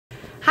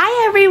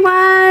Hi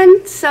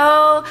everyone!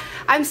 So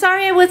I'm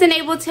sorry I wasn't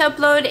able to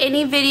upload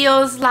any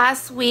videos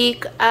last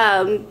week,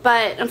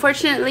 but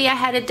unfortunately I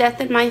had a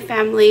death in my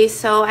family,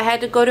 so I had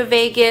to go to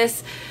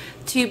Vegas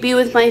to be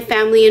with my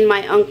family and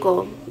my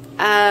uncle.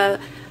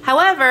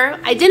 However,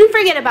 I didn't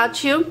forget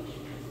about you.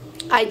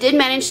 I did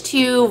manage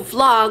to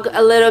vlog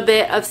a little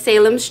bit of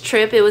Salem's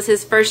trip. It was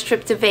his first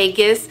trip to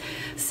Vegas,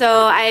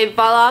 so I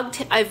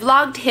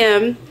vlogged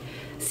him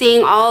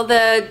seeing all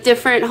the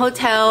different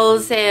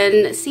hotels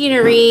and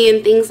scenery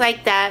and things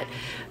like that.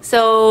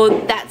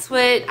 So that's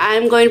what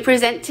I'm going to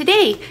present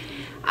today.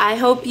 I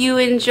hope you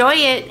enjoy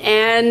it,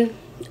 and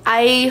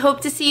I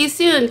hope to see you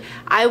soon.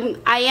 I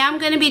am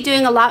going to be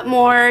doing a lot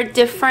more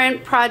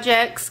different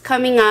projects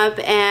coming up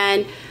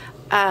and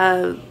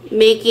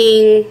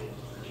making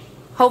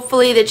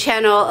hopefully the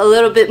channel a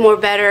little bit more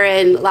better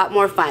and a lot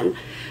more fun.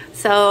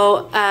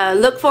 So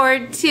look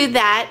forward to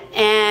that,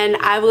 and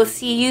I will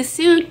see you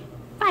soon.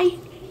 Bye.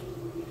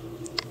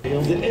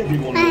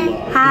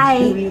 Hi.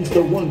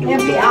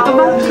 Every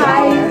hour.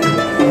 Hi.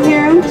 You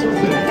hear him?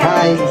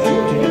 Hi.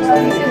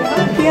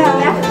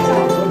 Yeah.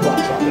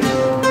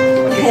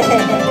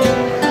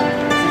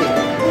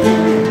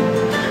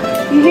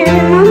 You hear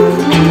him, Mom?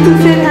 He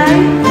said hi.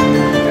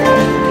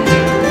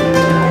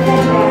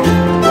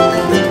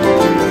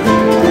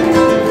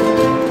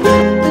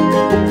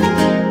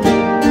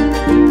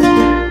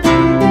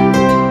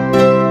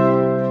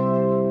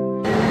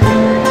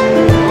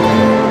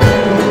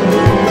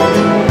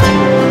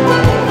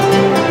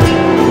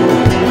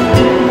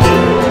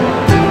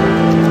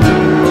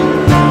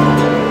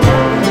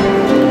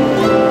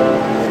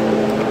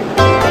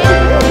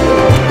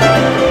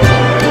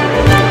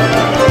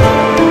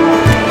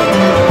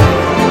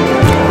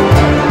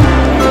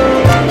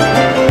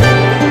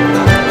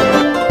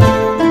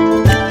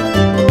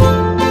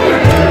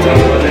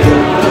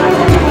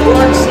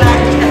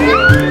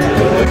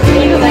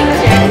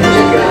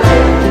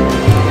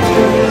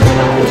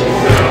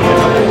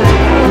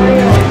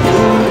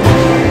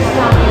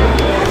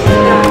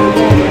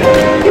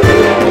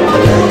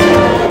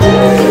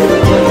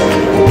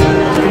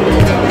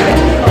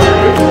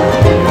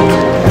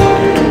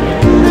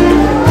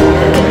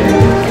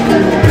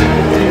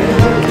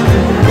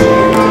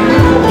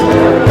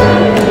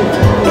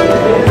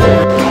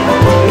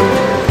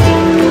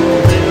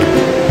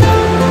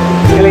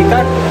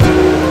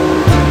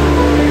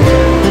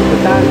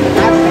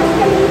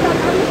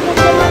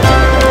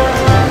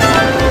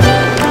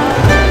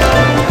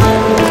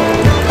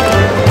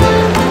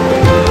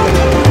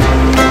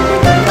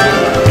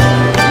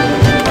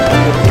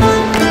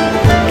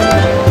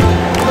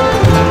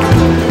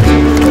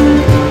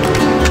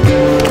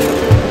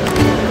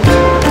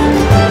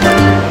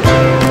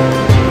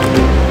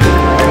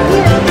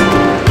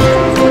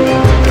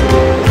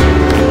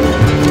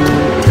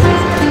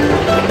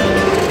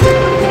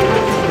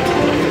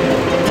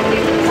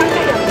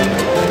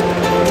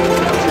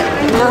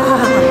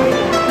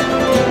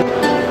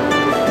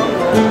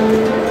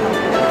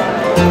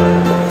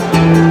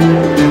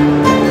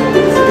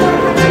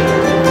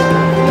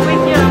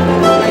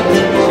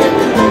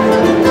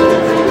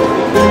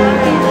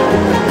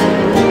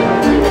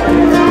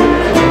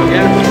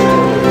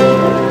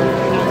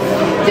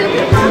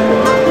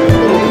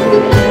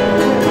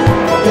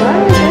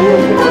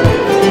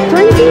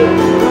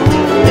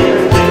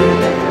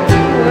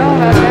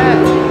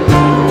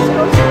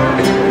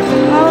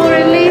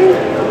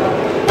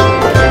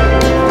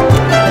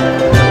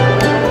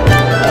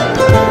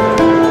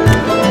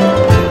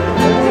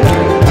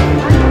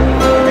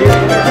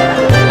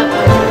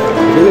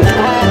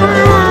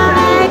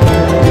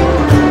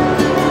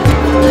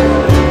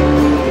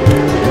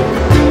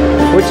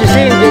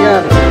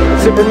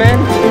 Superman?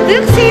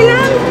 Look,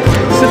 Salem!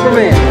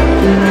 Superman.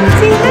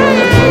 Say hi!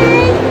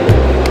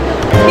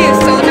 He is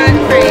so not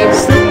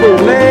afraid.